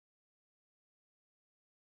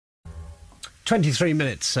23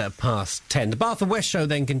 minutes past 10. The Bath and West show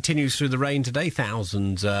then continues through the rain today.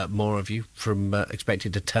 Thousands more of you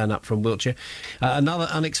expected to turn up from Wiltshire. Another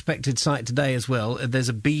unexpected sight today as well. There's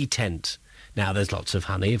a bee tent. Now, there's lots of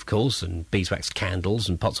honey, of course, and beeswax candles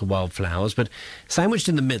and pots of wildflowers, but sandwiched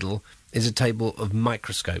in the middle is a table of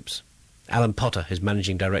microscopes. Alan Potter is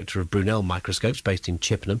Managing Director of Brunel Microscopes, based in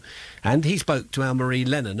Chippenham, and he spoke to Anne-Marie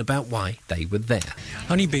Lennon about why they were there.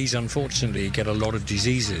 Honeybees, unfortunately, get a lot of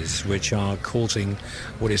diseases which are causing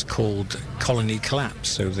what is called colony collapse,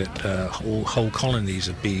 so that whole colonies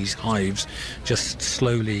of bees, hives, just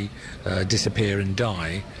slowly disappear and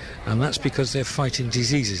die. And that's because they're fighting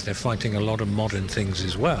diseases. They're fighting a lot of modern things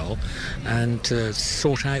as well. And to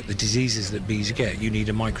sort out the diseases that bees get, you need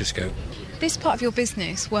a microscope. This part of your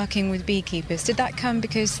business, working with beekeepers, did that come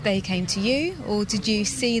because they came to you, or did you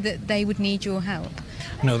see that they would need your help?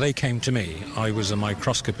 No, they came to me. I was a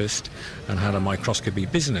microscopist and had a microscopy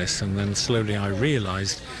business, and then slowly I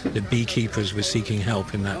realised that beekeepers were seeking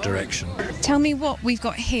help in that direction. Tell me what we've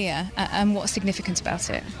got here and what's significant about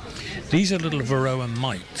it. These are little varroa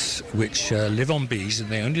mites which live on bees, and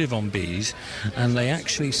they only live on bees, and they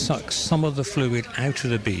actually suck some of the fluid out of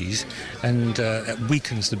the bees, and it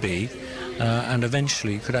weakens the bee. And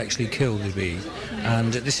eventually could actually kill the bee.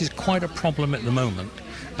 And this is quite a problem at the moment.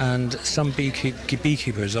 And some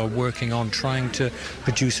beekeepers are working on trying to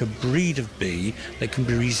produce a breed of bee that can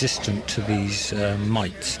be resistant to these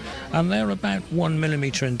mites. And they're about 1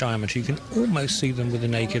 millimetre in diameter. You can almost see them with the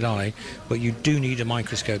naked eye, but you do need a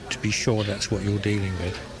microscope to be sure that's what you're dealing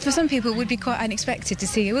with. For some people, it would be quite unexpected to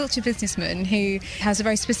see a Wiltshire businessman who has a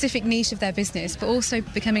very specific niche of their business, but also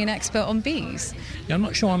becoming an expert on bees. Yeah, I'm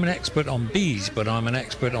not sure I'm an expert on bees, but I'm an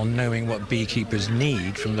expert on knowing what beekeepers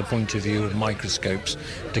need from the point of view of microscopes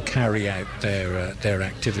to carry out their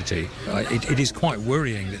activity. It is quite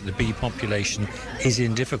worrying that the bee population is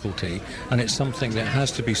in difficulty, and it's something that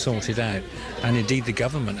has to be sorted out. And indeed, the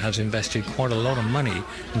government has invested quite a lot of money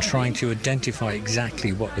in trying to identify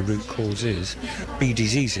exactly what the root cause is. Bee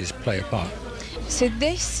diseases play a part. So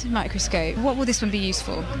this microscope, what will this one be used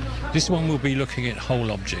for? This one will be looking at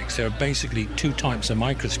whole objects. There are basically two types of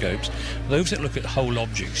microscopes. Those that look at whole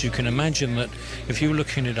objects, you can imagine that if you were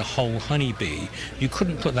looking at a whole honeybee, you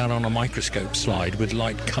couldn't put that on a microscope slide with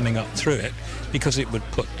light coming up through it, because it would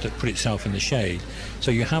put itself in the shade.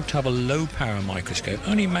 So you have to have a low power microscope.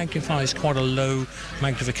 Only magnifies quite a low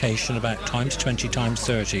magnification, about times 20, times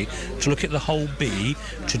 30, to look at the whole bee,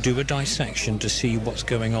 to do a dissection to see what's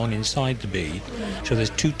going on inside the bee. So there's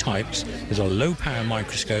two types. There's a low power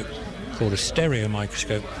microscope called a stereo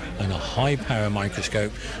microscope, and a high power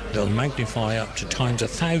microscope that'll magnify up to times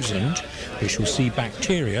 1,000, which will see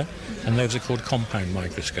bacteria, and those are called compound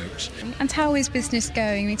microscopes. And how is business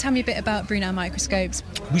going? I mean, tell me a bit about Brunel Microscopes.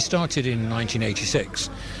 We started in 1986,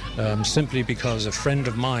 simply because a friend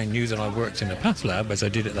of mine knew that I worked in a path lab, as I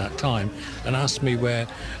did at that time, and asked me where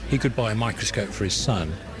he could buy a microscope for his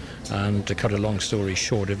son. And to cut a long story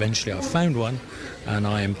short, eventually I found one, and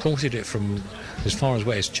I imported it from as far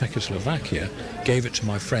away as Czechoslovakia, gave it to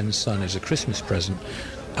my friend's son as a Christmas present,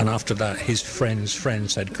 and after that his friend's friend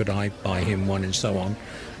said, could I buy him one, and so on.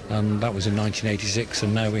 And that was in 1986,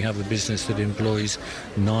 and now we have a business that employs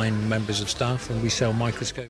 9 members of staff, and we sell microscopes.